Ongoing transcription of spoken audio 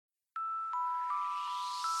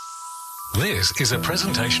This is a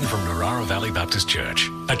presentation from Narara Valley Baptist Church,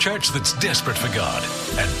 a church that's desperate for God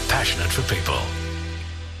and passionate for people.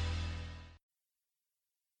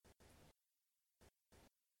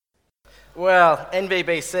 Well,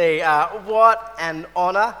 NVBC, what an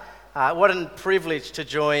honour, what a privilege to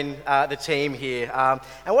join the team here.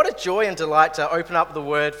 And what a joy and delight to open up the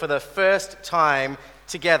Word for the first time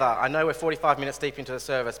together. I know we're 45 minutes deep into the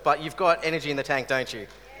service, but you've got energy in the tank, don't you?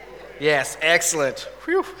 Yes, excellent.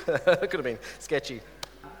 Whew, that could have been sketchy.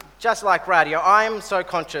 Just like Brad, I'm so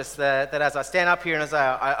conscious that as I stand up here and as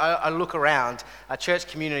I look around a church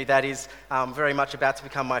community that is very much about to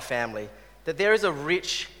become my family, that there is a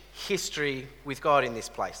rich history with God in this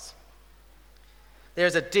place.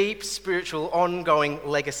 There's a deep spiritual ongoing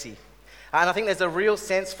legacy. And I think there's a real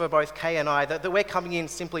sense for both Kay and I that we're coming in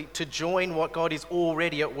simply to join what God is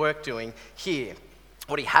already at work doing here.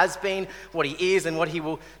 What he has been, what he is, and what he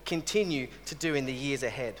will continue to do in the years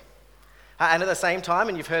ahead. And at the same time,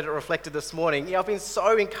 and you've heard it reflected this morning, I've been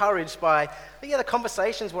so encouraged by the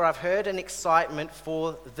conversations where I've heard an excitement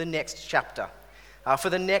for the next chapter, for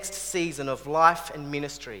the next season of life and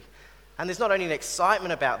ministry. And there's not only an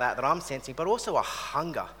excitement about that I'm sensing, but also a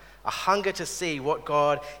hunger to see what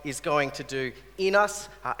God is going to do in us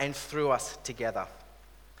and through us together.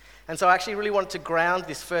 And so I actually really wanted to ground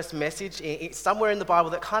this first message somewhere in the Bible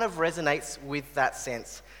that kind of resonates with that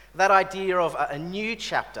sense, that idea of a new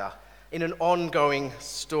chapter in an ongoing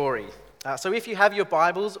story. So if you have your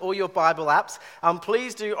Bibles or your Bible apps,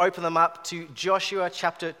 please do open them up to Joshua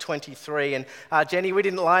chapter 23. And Jenny, we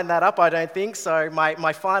didn't line that up, I don't think. So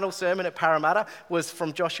my final sermon at Parramatta was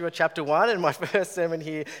from Joshua chapter 1, and my first sermon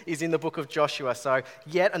here is in the book of Joshua. So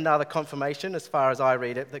yet another confirmation, as far as I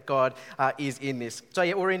read it, that God is in this. So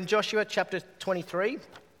yeah, we're in Joshua chapter 23.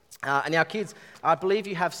 And now, kids, I believe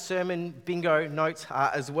you have sermon bingo notes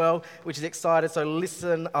as well, which is exciting. So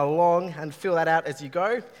listen along and fill that out as you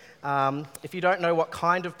go. If you don't know what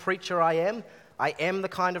kind of preacher I am the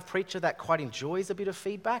kind of preacher that quite enjoys a bit of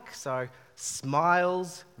feedback. So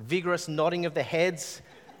smiles, vigorous nodding of the heads,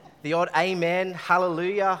 the odd amen,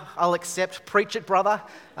 hallelujah, I'll accept, preach it, brother.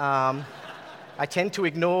 I tend to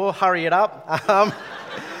ignore, hurry it up.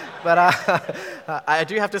 But I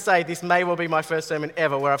do have to say, this may well be my first sermon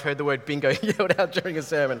ever where I've heard the word bingo yelled out during a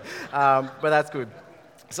sermon. But that's good.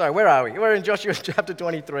 So where are we? We're in Joshua chapter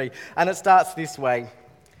 23, and it starts this way.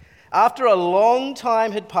 After a long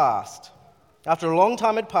time had passed, and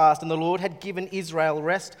the Lord had given Israel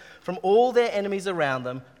rest from all their enemies around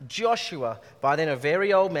them, Joshua, by then a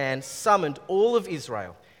very old man, summoned all of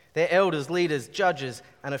Israel, their elders, leaders, judges,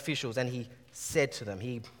 and officials, and he said to them,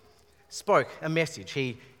 he spoke a message,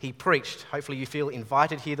 he preached. Hopefully you feel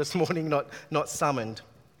invited here this morning, not summoned.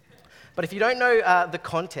 But if you don't know the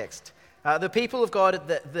context, the people of God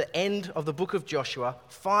at the end of the book of Joshua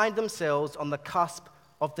find themselves on the cusp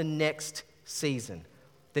of the next season,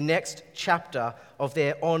 the next chapter of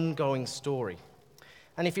their ongoing story.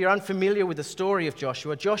 And if you're unfamiliar with the story of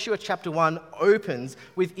Joshua, Joshua chapter 1 opens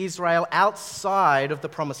with Israel outside of the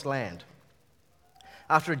promised land.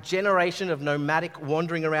 After a generation of nomadic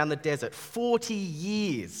wandering around the desert, 40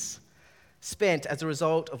 years spent as a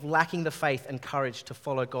result of lacking the faith and courage to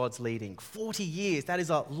follow God's leading. 40 years, that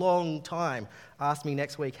is a long time. Ask me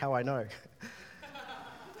next week how I know.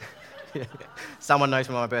 Someone knows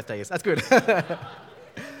when my birthday is. That's good.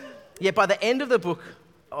 Yet by the end of the book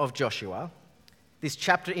of Joshua, this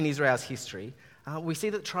chapter in Israel's history, we see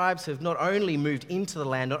that tribes have not only moved into the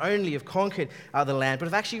land, not only have conquered the land, but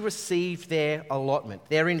have actually received their allotment,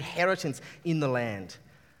 their inheritance in the land.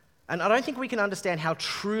 And I don't think we can understand how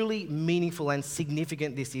truly meaningful and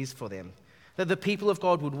significant this is for them. That the people of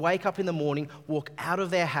God would wake up in the morning, walk out of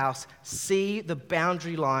their house, see the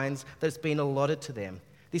boundary lines that's been allotted to them.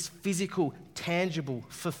 This physical, tangible,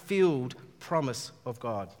 fulfilled promise of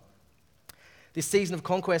God. This season of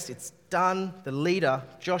conquest, it's done. The leader,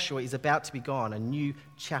 Joshua, is about to be gone. A new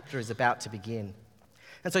chapter is about to begin.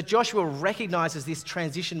 And so Joshua recognizes this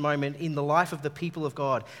transition moment in the life of the people of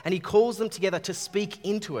God, and he calls them together to speak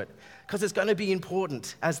into it, because it's going to be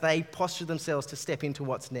important as they posture themselves to step into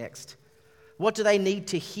what's next. What do they need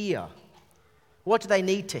to hear? What do they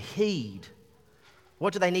need to heed?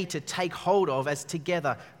 What do they need to take hold of as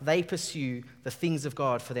together they pursue the things of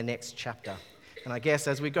God for their next chapter? And I guess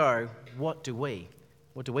as we go, what do we?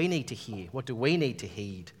 What do we need to hear? What do we need to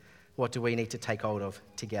heed? What do we need to take hold of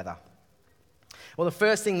together? Well, the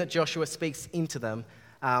first thing that Joshua speaks into them,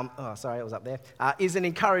 is an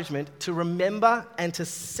encouragement to remember and to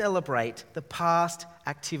celebrate the past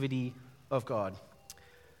activity of God.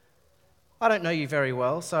 I don't know you very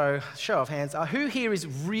well, so show of hands. Who here is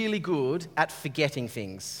really good at forgetting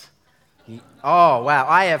things? Oh, wow,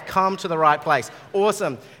 I have come to the right place.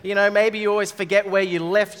 Awesome. You know, maybe you always forget where you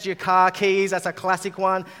left your car keys. That's a classic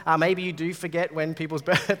one. Maybe you do forget when people's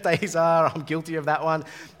birthdays are. I'm guilty of that one.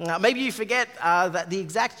 Maybe you forget that the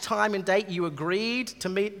exact time and date you agreed to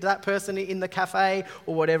meet that person in the cafe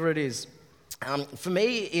or whatever it is. For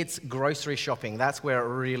me, it's grocery shopping. That's where it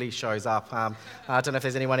really shows up. I don't know if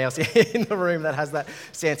there's anyone else in the room that has that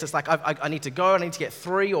sense. It's like I need to go, I need to get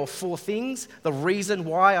 3 or 4 things, the reason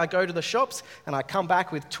why I go to the shops, and I come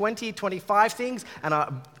back with 20, 25 things,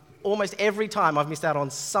 and almost every time I've missed out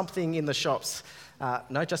on something in the shops.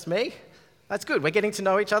 No, just me? That's good. We're getting to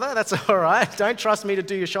know each other. That's all right. Don't trust me to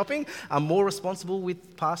do your shopping. I'm more responsible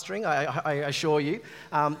with pastoring, I assure you.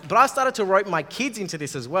 But I've started to rope my kids into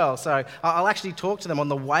this as well. So I'll actually talk to them on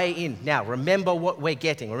the way in. Now, remember what we're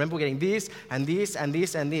getting. Remember we're getting this and this and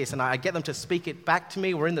this and this. And I get them to speak it back to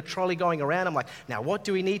me. We're in the trolley going around. I'm like, now what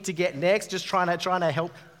do we need to get next? Just trying to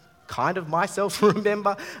help kind of myself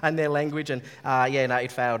remember and their language, and it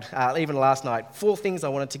failed. Even last night, 4 things I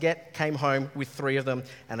wanted to get, came home with 3 of them,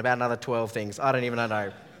 and about another 12 things. I don't even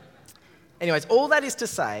know. Anyways, all that is to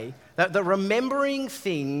say that the remembering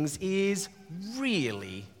things is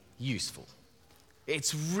really useful.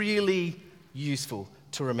 It's really useful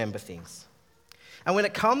to remember things. And when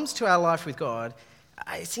it comes to our life with God,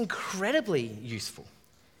 it's incredibly useful.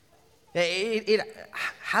 It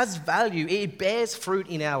has value. It bears fruit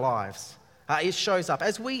in our lives. It shows up.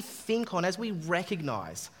 As we think on, as we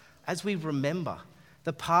recognize, as we remember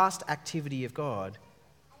the past activity of God,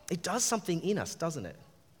 it does something in us, doesn't it?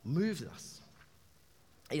 Moves us.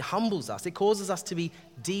 It humbles us. It causes us to be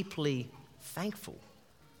deeply thankful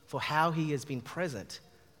for how He has been present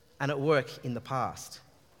and at work in the past.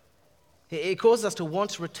 It causes us to want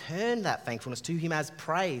to return that thankfulness to Him as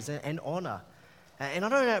praise and honor. And I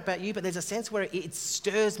don't know about you, but there's a sense where it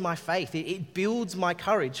stirs my faith. It builds my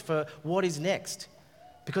courage for what is next.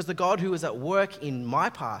 Because the God who is at work in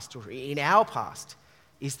my past, or in our past,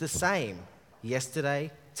 is the same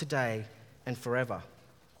yesterday, today, and forever.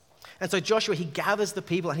 And so Joshua, he gathers the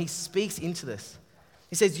people and he speaks into this.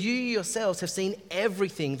 He says, you yourselves have seen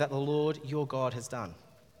everything that the Lord your God has done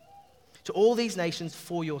to all these nations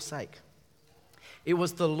for your sake. It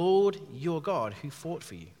was the Lord your God who fought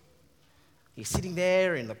for you. You're sitting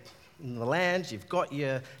there in the land, you've got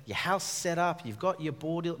your house set up, you've got your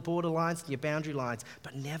border lines and your boundary lines,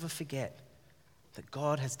 but never forget that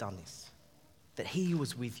God has done this, that He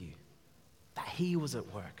was with you, that He was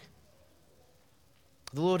at work.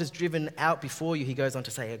 The Lord has driven out before you, he goes on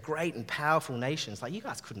to say, a great and powerful nation. It's like, you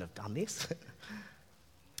guys couldn't have done this.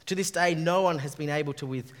 To this day, no one has been able to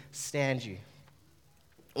withstand you.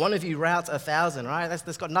 One of you routs 1,000, right?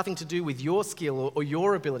 That's got nothing to do with your skill or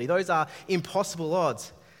your ability. Those are impossible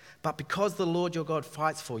odds. But because the Lord your God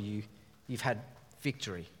fights for you, you've had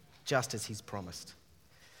victory, just as He's promised.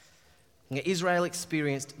 Israel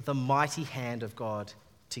experienced the mighty hand of God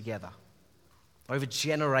together. Over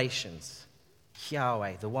generations,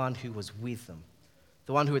 Yahweh, the one who was with them,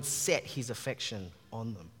 the one who had set His affection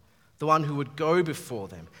on them, the one who would go before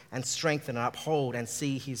them and strengthen and uphold and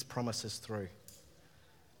see His promises through.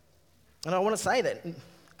 And I want to say that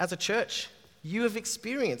as a church, you have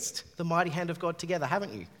experienced the mighty hand of God together,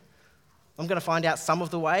 haven't you? I'm going to find out some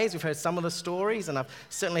of the ways. We've heard some of the stories, and I've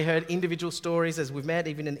certainly heard individual stories as we've met,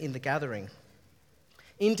 even in the gathering.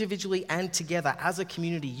 Individually and together, as a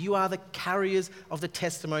community, you are the carriers of the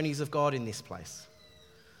testimonies of God in this place.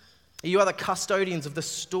 You are the custodians of the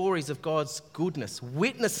stories of God's goodness,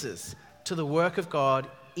 witnesses to the work of God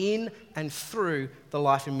in and through the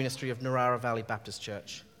life and ministry of Narara Valley Baptist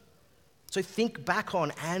Church. So think back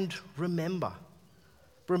on and remember.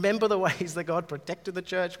 Remember the ways that God protected the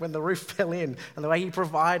church when the roof fell in and the way He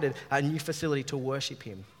provided a new facility to worship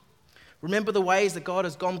Him. Remember the ways that God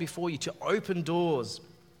has gone before you to open doors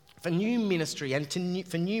for new ministry and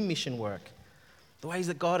for new mission work. The ways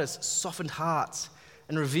that God has softened hearts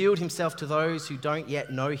and revealed Himself to those who don't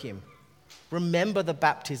yet know Him. Remember the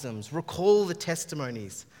baptisms. Recall the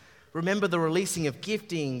testimonies. Remember the releasing of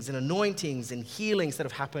giftings and anointings and healings that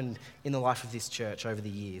have happened in the life of this church over the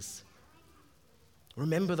years.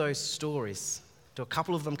 Remember those stories. Do a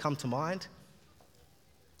couple of them come to mind?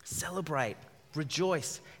 Celebrate,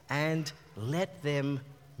 rejoice, and let them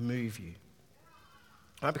move you.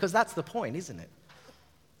 Right? Because that's the point, isn't it?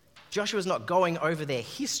 Joshua's not going over their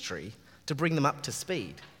history to bring them up to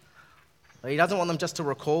speed. He doesn't want them just to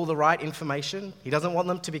recall the right information. He doesn't want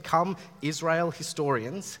them to become Israel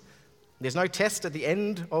historians. There's no test at the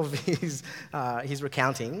end of his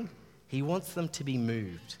recounting. He wants them to be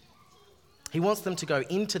moved. He wants them to go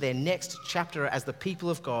into their next chapter as the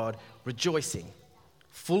people of God, rejoicing,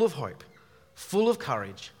 full of hope, full of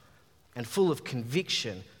courage, and full of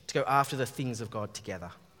conviction to go after the things of God together.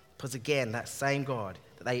 Because again, that same God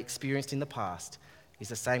that they experienced in the past is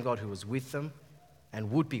the same God who was with them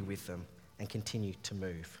and would be with them and continue to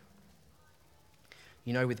move.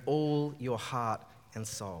 You know with all your heart and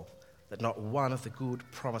soul that not one of the good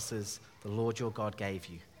promises the Lord your God gave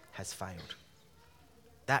you has failed.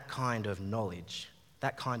 That kind of knowledge,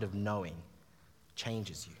 that kind of knowing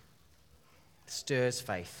changes you. It stirs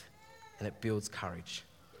faith and it builds courage,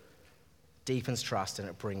 deepens trust and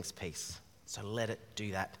it brings peace. So let it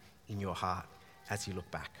do that in your heart as you look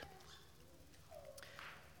back.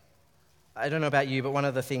 I don't know about you, but one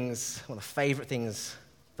of the favourite things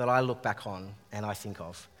that I look back on and I think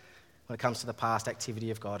of when it comes to the past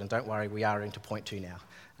activity of God, and don't worry, we are into point 2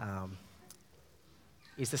 now,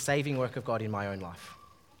 is the saving work of God in my own life.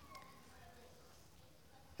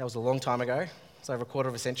 That was a long time ago. It's over a quarter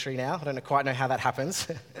of a century now. I don't quite know how that happens.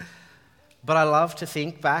 But I love to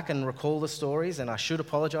think back and recall the stories, and I should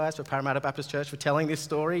apologise for Parramatta Baptist Church for telling this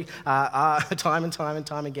story time and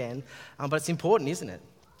time again. But it's important, isn't it?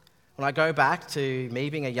 When I go back to me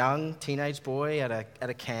being a young teenage boy at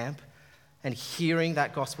a camp and hearing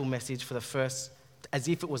that gospel message as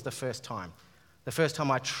if it was the first time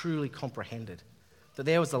I truly comprehended that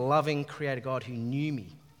there was a loving creator God who knew me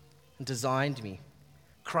and designed me,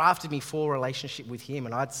 crafted me for a relationship with him,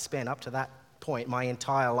 and I'd spent up to that point my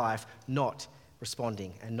entire life not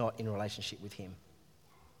responding and not in a relationship with him.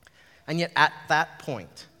 And yet at that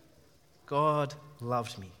point, God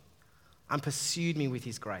loved me and pursued me with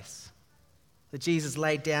his grace. That Jesus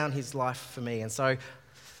laid down his life for me. And so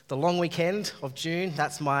the long weekend of June,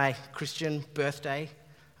 that's my Christian birthday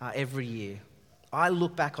every year. I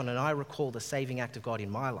look back on and I recall the saving act of God in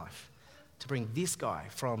my life to bring this guy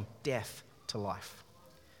from death to life,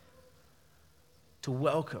 to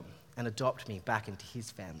welcome and adopt me back into his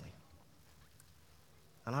family.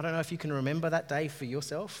 And I don't know if you can remember that day for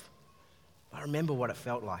yourself. I remember what it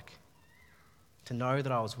felt like to know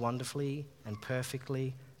that I was wonderfully and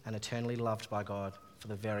perfectly and eternally loved by God for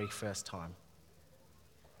the very first time.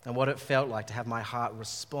 And what it felt like to have my heart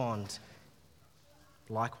respond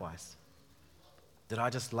likewise. That I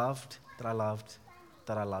just loved, that I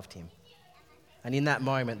loved him. And in that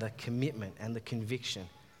moment, the commitment and the conviction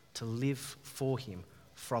to live for him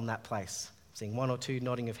from that place. Seeing 1 or 2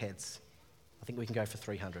 nodding of heads. I think we can go for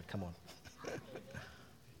 300, come on.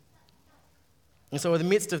 And so in the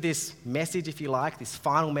midst of this message, if you like, this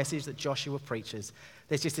final message that Joshua preaches,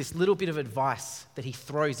 there's just this little bit of advice that he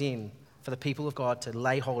throws in for the people of God to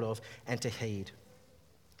lay hold of and to heed.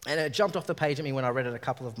 And it jumped off the page at me when I read it a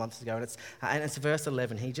couple of months ago, and it's verse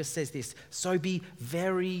 11. He just says this, so be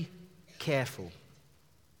very careful.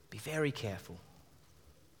 Be very careful.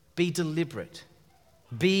 Be deliberate.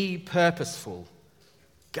 Be purposeful.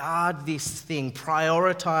 Guard this thing.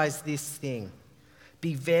 Prioritize this thing.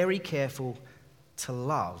 Be very careful to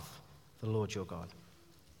love the Lord your God.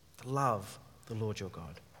 To love the Lord your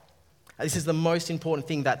God. This is the most important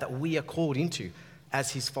thing that we are called into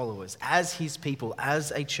as his followers, as his people,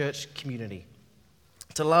 as a church community.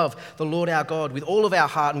 To love the Lord our God with all of our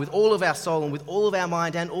heart and with all of our soul and with all of our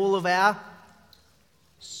mind and all of our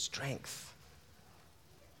strength.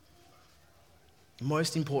 The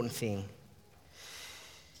most important thing.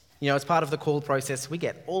 You know, as part of the call process, we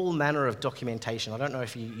get all manner of documentation. I don't know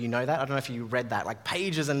if you know that. I don't know if you read that. Like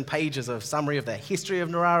pages and pages of summary of the history of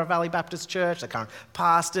Narara Valley Baptist Church, the current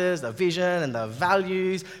pastors, the vision and the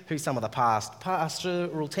values, who some of the past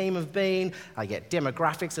pastoral team have been. I get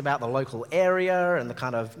demographics about the local area and the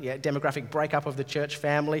kind of demographic breakup of the church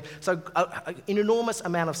family. So an enormous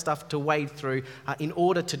amount of stuff to wade through in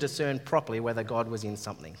order to discern properly whether God was in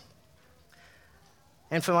something.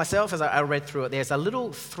 And for myself, as I read through it, there's a little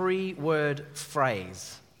 3-word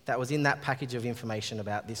phrase that was in that package of information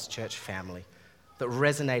about this church family that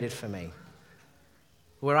resonated for me,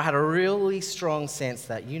 where I had a really strong sense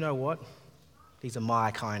that, you know what, these are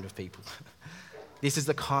my kind of people. This is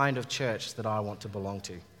the kind of church that I want to belong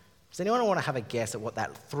to. Does anyone want to have a guess at what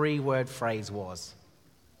that 3-word phrase was?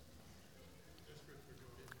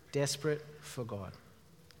 Desperate for God.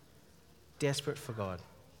 Desperate for God.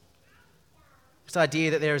 This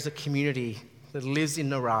idea that there is a community that lives in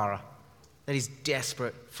Narara that is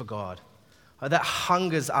desperate for God, that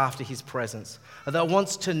hungers after his presence, that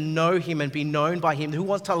wants to know him and be known by him, who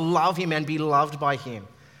wants to love him and be loved by him.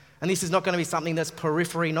 And this is not going to be something that's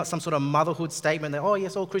periphery, not some sort of motherhood statement that, oh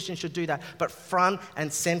yes, all Christians should do that, but front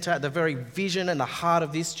and center at the very vision and the heart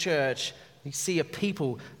of this church, you see a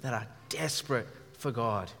people that are desperate for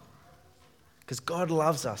God. Because God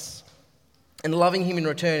loves us. And loving him in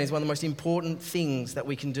return is one of the most important things that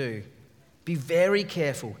we can do. Be very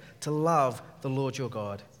careful to love the Lord your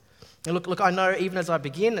God. And look, I know even as I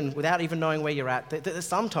begin and without even knowing where you're at, that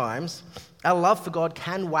sometimes our love for God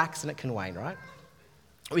can wax and it can wane, right?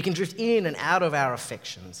 We can drift in and out of our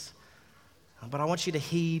affections. But I want you to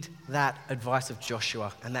heed that advice of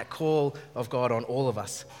Joshua and that call of God on all of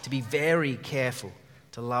us to be very careful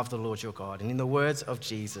to love the Lord your God. And in the words of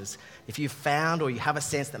Jesus, if you've found or you have a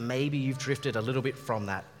sense that maybe you've drifted a little bit from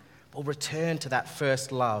that, well, return to that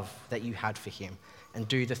first love that you had for him and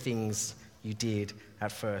do the things you did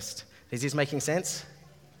at first. Is this making sense?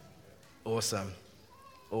 Awesome.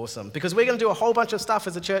 Because we're going to do a whole bunch of stuff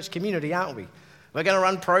as a church community, aren't we? We're going to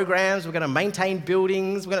run programs, we're going to maintain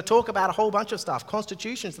buildings, we're going to talk about a whole bunch of stuff,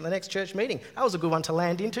 constitutions in the next church meeting. That was a good one to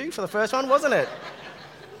land into for the first one, wasn't it?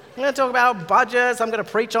 I'm going to talk about budgets, I'm going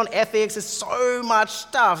to preach on ethics. There's so much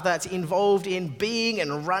stuff that's involved in being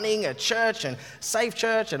and running a church and Safe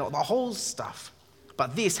Church and all the whole stuff.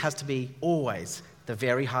 But this has to be always the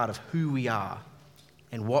very heart of who we are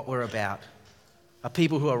and what we're about. A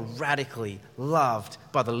people who are radically loved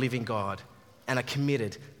by the living God and are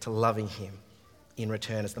committed to loving him in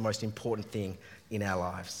return as the most important thing in our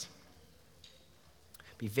lives.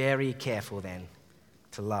 Be very careful then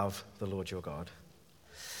to love the Lord your God.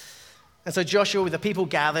 And so Joshua, with the people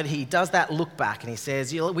gathered, he does that look back and he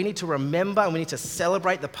says, we need to remember and we need to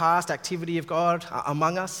celebrate the past activity of God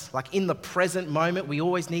among us. Like in the present moment, we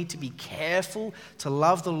always need to be careful to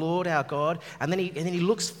love the Lord our God. And then he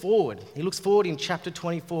looks forward. He looks forward in chapter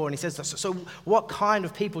 24 and he says, so what kind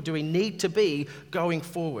of people do we need to be going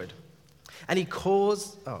forward? And he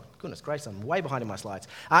calls, oh goodness gracious, I'm way behind in my slides.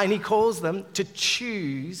 And he calls them to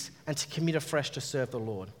choose and to commit afresh to serve the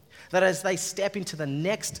Lord. That as they step into the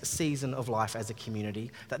next season of life as a community,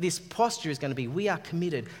 that this posture is going to be, we are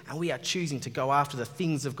committed and we are choosing to go after the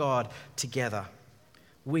things of God together.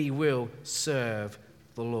 We will serve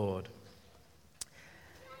the Lord.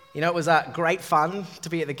 You know, it was great fun to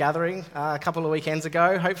be at the gathering a couple of weekends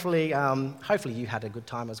ago. Hopefully you had a good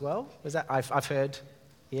time as well. Was that? I've heard,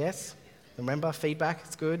 yes. Remember, feedback,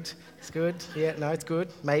 it's good, yeah, no, it's good,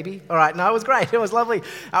 maybe. All right, no, it was great, it was lovely.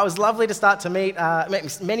 It was lovely to start to meet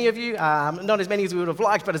many of you, not as many as we would have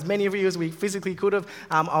liked, but as many of you as we physically could have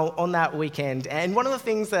on that weekend. And one of the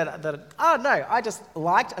things that I just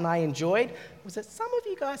liked and I enjoyed was that some of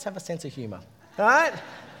you guys have a sense of humour, all right?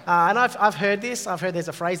 And I've heard this. I've heard there's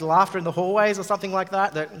a phrase, laughter in the hallways or something like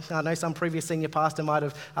that I know some previous senior pastor might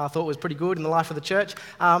have thought was pretty good in the life of the church.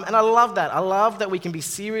 And I love that. I love that we can be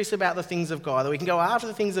serious about the things of God, that we can go after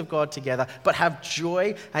the things of God together, but have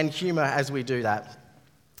joy and humour as we do that.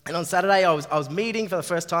 And on Saturday, I was meeting for the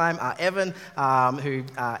first time Evan, who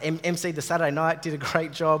emceed the Saturday night, did a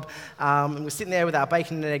great job. And we're sitting there with our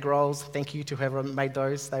bacon and egg rolls. Thank you to whoever made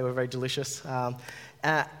those. They were very delicious.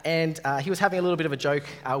 And he was having a little bit of a joke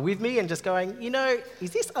with me and just going, is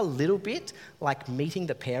this a little bit like meeting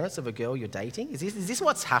the parents of a girl you're dating? Is this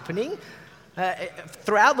what's happening?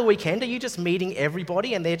 Throughout the weekend, are you just meeting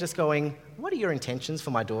everybody and they're just going, what are your intentions for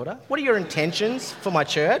my daughter? What are your intentions for my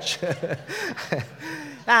church?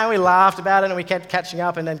 And we laughed about it and we kept catching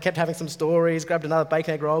up and then kept having some stories, grabbed another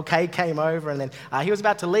bacon egg roll. Kay came over and then he was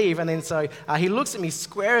about to leave. And then so he looks at me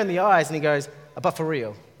square in the eyes and he goes, but for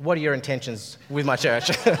real, what are your intentions with my church?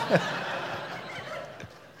 Do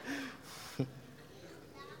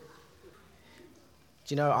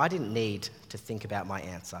you know, I didn't need to think about my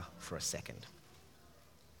answer for a second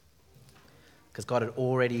because God had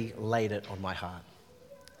already laid it on my heart.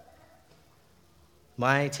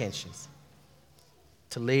 My intentions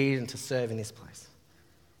to lead and to serve in this place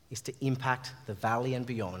is to impact the valley and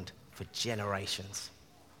beyond for generations.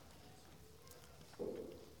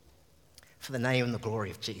 For the name and the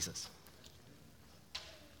glory of Jesus.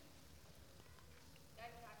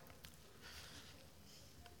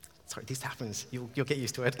 Sorry, this happens. You'll get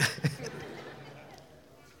used to it.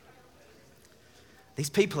 These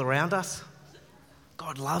people around us,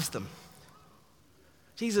 God loves them.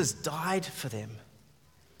 Jesus died for them.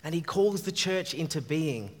 And he calls the church into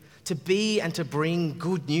being, to be and to bring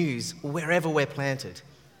good news wherever we're planted.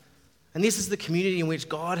 And this is the community in which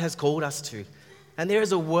God has called us to. And there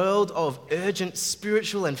is a world of urgent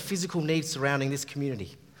spiritual and physical needs surrounding this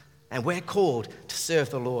community. And we're called to serve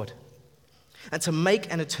the Lord and to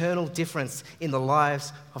make an eternal difference in the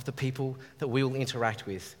lives of the people that we will interact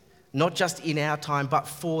with. Not just in our time, but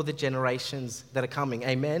for the generations that are coming.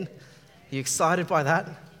 Amen? Are you excited by that?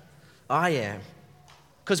 I am.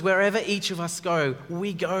 Because wherever each of us go,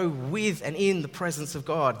 we go with and in the presence of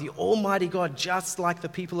God, the Almighty God, just like the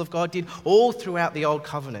people of God did all throughout the Old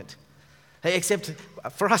Covenant. Except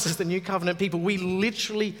for us as the New Covenant people, we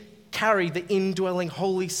literally carry the indwelling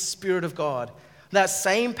Holy Spirit of God That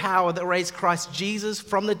same power that raised Christ Jesus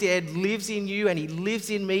from the dead lives in you, and he lives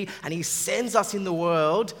in me, and he sends us in the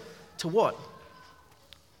world to what?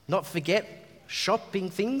 Not forget shopping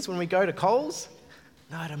things when we go to Coles?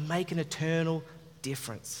 No, to make an eternal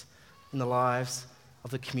difference in the lives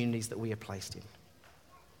of the communities that we are placed in.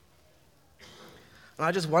 And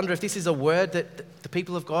I just wonder if this is a word that the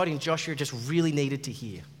people of God in Joshua just really needed to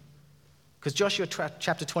hear. Because Joshua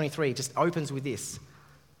chapter 23 just opens with this.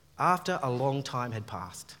 After a long time had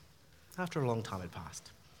passed. After a long time had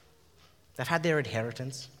passed. They've had their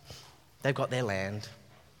inheritance. They've got their land.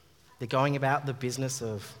 They're going about the business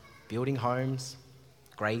of building homes,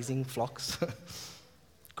 grazing flocks,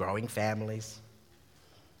 growing families.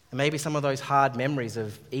 And maybe some of those hard memories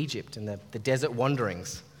of Egypt and the desert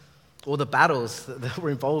wanderings, or the battles that were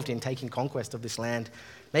involved in taking conquest of this land,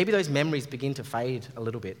 maybe those memories begin to fade a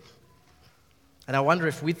little bit. And I wonder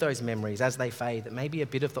if with those memories, as they fade, that maybe a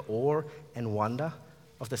bit of the awe and wonder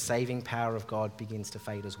of the saving power of God begins to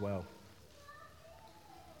fade as well.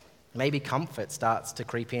 Maybe comfort starts to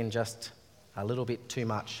creep in just a little bit too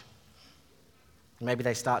much. Maybe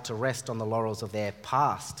they start to rest on the laurels of their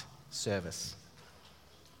past service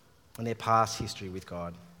and their past history with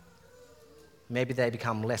God. Maybe they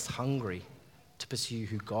become less hungry to pursue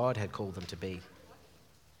who God had called them to be,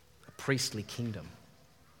 a priestly kingdom,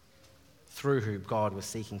 through whom God was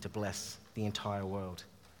seeking to bless the entire world.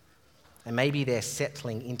 And maybe they're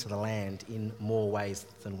settling into the land in more ways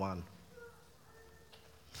than one.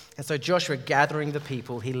 And so Joshua, gathering the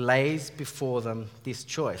people, he lays before them this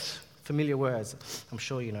choice. Familiar words, I'm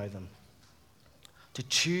sure you know them. To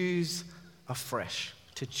choose afresh,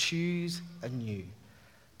 to choose anew,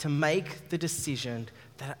 to make the decision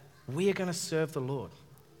that we are going to serve the Lord.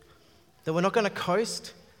 That we're not going to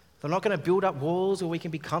coast, we're not going to build up walls where we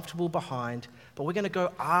can be comfortable behind, but we're going to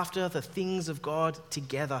go after the things of God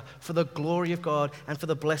together for the glory of God and for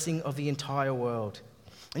the blessing of the entire world.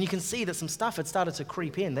 And you can see that some stuff had started to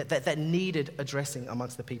creep in that needed addressing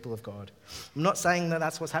amongst the people of God. I'm not saying that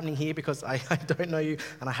that's what's happening here because I don't know you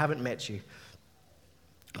and I haven't met you.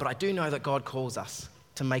 But I do know that God calls us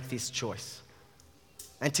to make this choice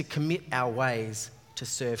and to commit our ways to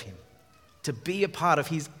serve him, to be a part of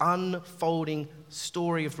his unfolding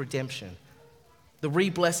story of redemption, the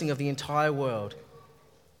re-blessing of the entire world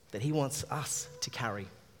that he wants us to carry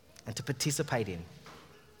and to participate in.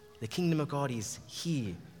 The kingdom of God is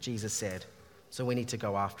here, Jesus said, so we need to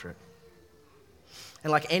go after it.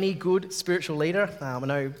 And like any good spiritual leader, I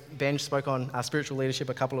know Ben spoke on spiritual leadership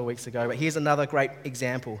a couple of weeks ago, but here's another great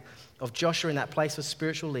example of Joshua in that place of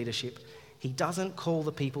spiritual leadership. He doesn't call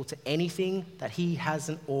the people to anything that he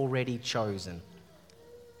hasn't already chosen.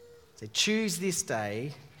 So choose this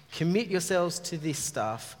day, commit yourselves to this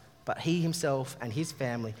stuff, but he himself and his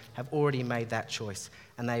family have already made that choice,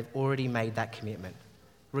 and they've already made that commitment.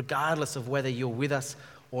 Regardless of whether you're with us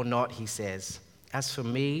or not, he says, as for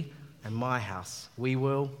me and my house, we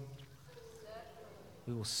will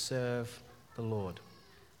serve the Lord.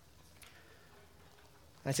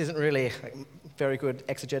 This isn't really very good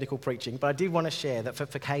exegetical preaching, but I did want to share that for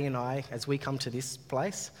Kay and I, as we come to this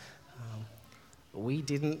place, we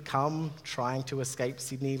didn't come trying to escape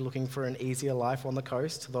Sydney looking for an easier life on the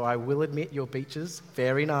coast, though I will admit your beaches,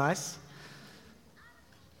 very nice.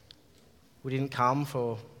 We didn't come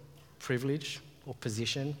for privilege or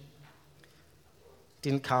position.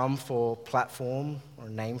 Didn't come for platform or a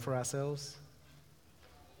name for ourselves.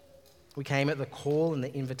 We came at the call and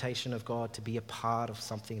the invitation of God to be a part of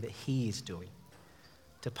something that he is doing,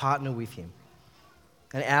 to partner with him.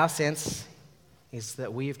 And our sense is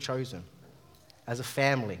that we have chosen, as a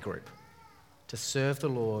family group, to serve the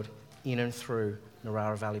Lord in and through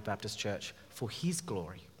Narara Valley Baptist Church for his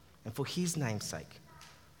glory and for his name's sake,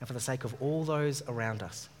 and for the sake of all those around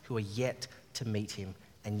us who are yet to meet him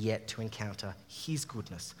and yet to encounter his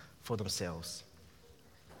goodness for themselves.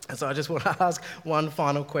 And so I just want to ask one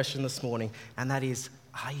final question this morning, and that is,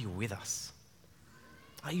 are you with us?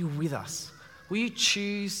 Are you with us? Will you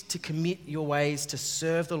choose to commit your ways to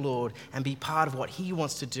serve the Lord and be part of what he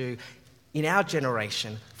wants to do in our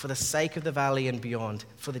generation for the sake of the valley and beyond,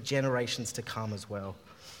 for the generations to come as well?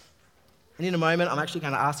 And in a moment, I'm actually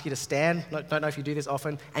going to ask you to stand, don't know if you do this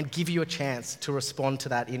often, and give you a chance to respond to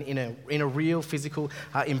that in a real, physical,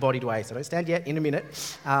 embodied way. So don't stand yet, in a minute.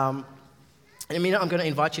 In a minute, I'm going to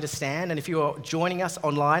invite you to stand, and if you are joining us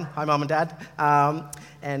online, hi Mum and Dad,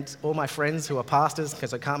 and all my friends who are pastors,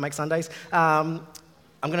 because I can't make Sundays,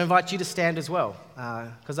 I'm going to invite you to stand as well,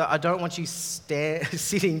 because I don't want you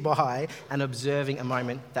sitting by and observing a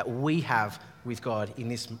moment that we have with God in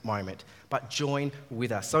this moment, but join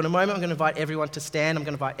with us. So in a moment, I'm going to invite everyone to stand. I'm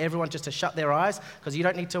going to invite everyone just to shut their eyes, because you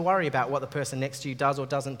don't need to worry about what the person next to you does or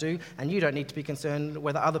doesn't do, and you don't need to be concerned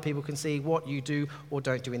whether other people can see what you do or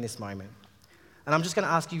don't do in this moment. And I'm just going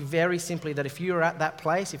to ask you very simply that if you're at that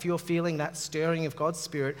place, if you're feeling that stirring of God's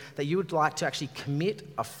Spirit, that you would like to actually commit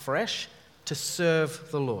afresh to serve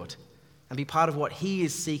the Lord and be part of what He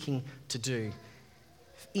is seeking to do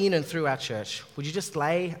in and through our church. Would you just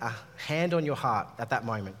lay a hand on your heart at that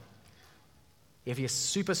moment? If you're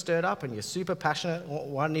super stirred up and you're super passionate,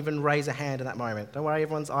 why don't even raise a hand in that moment? Don't worry,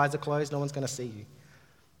 everyone's eyes are closed, no one's going to see you.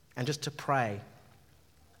 And just to pray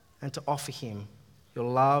and to offer Him your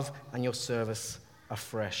love and your service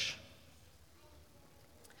afresh.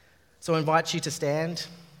 So I invite you to stand,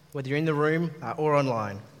 whether you're in the room or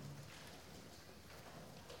online.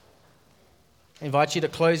 I invite you to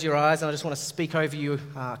close your eyes, and I just want to speak over you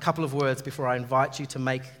a couple of words before I invite you to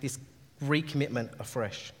make this recommitment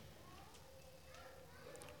afresh.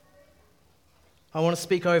 I want to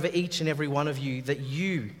speak over each and every one of you that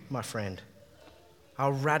you, my friend,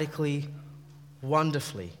 are radically,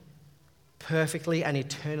 wonderfully, perfectly, and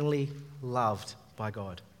eternally loved by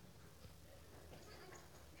God.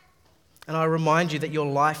 And I remind you that your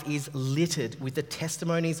life is littered with the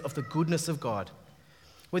testimonies of the goodness of God.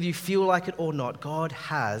 Whether you feel like it or not, God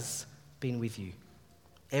has been with you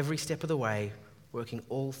every step of the way, working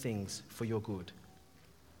all things for your good.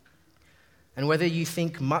 And whether you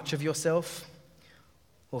think much of yourself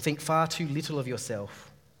or think far too little of yourself,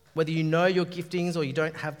 whether you know your giftings or you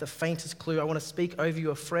don't have the faintest clue, I want to speak over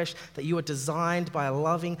you afresh that you are designed by a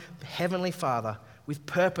loving Heavenly Father with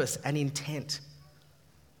purpose and intent.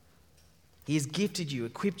 He has gifted you,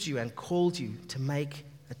 equipped you, and called you to make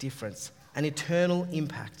a difference, an eternal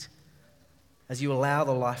impact, as you allow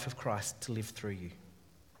the life of Christ to live through you.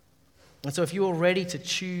 And so if you are ready to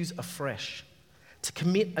choose afresh, to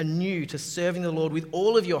commit anew to serving the Lord with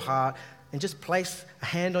all of your heart, and just place a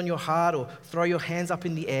hand on your heart or throw your hands up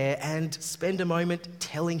in the air and spend a moment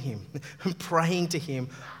telling Him, praying to Him,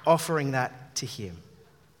 offering that to Him.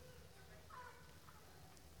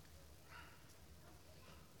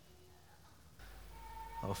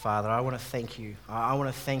 Oh, Father, I want to thank you. I want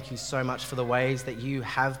to thank you so much for the ways that you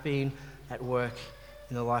have been at work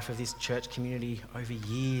in the life of this church community over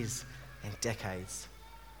years and decades.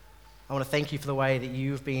 I want to thank you for the way that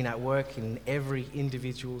you've been at work in every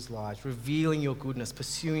individual's lives, revealing your goodness,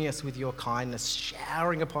 pursuing us with your kindness,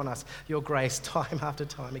 showering upon us your grace time after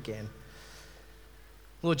time again.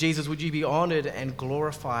 Lord Jesus, would you be honored and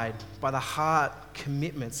glorified by the heart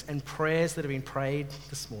commitments and prayers that have been prayed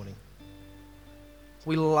this morning.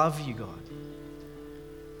 We love you, God.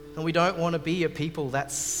 And we don't want to be a people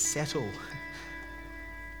that settle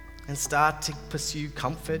and start to pursue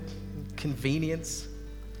comfort, convenience,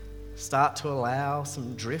 start to allow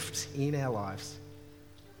some drift in our lives.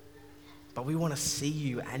 But we want to see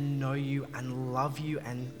you and know you and love you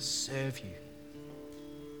and serve you.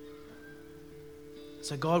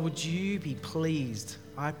 So God, would you be pleased,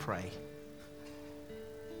 I pray,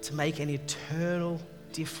 to make an eternal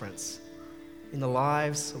difference in the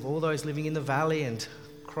lives of all those living in the valley and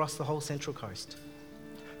across the whole Central Coast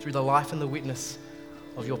through the life and the witness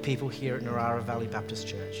of your people here at Narara Valley Baptist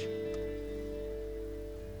Church.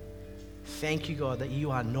 Thank you, God, that you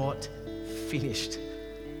are not finished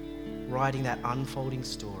writing that unfolding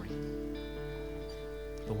story.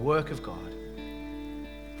 The work of God,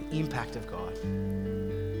 the impact of God,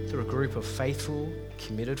 through a group of faithful,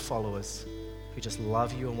 committed followers who just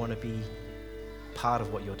love you and want to be part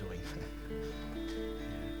of what you're doing.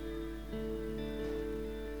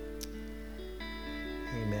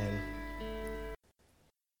 Amen.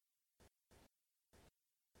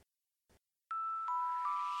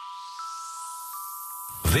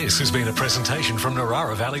 This has been a presentation from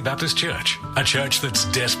Narara Valley Baptist Church, a church that's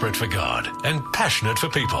desperate for God and passionate for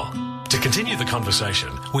people. To continue the conversation,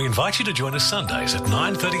 we invite you to join us Sundays at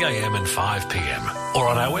 9:30 a.m. and 5 p.m. or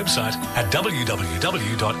on our website at www.nvbc.info.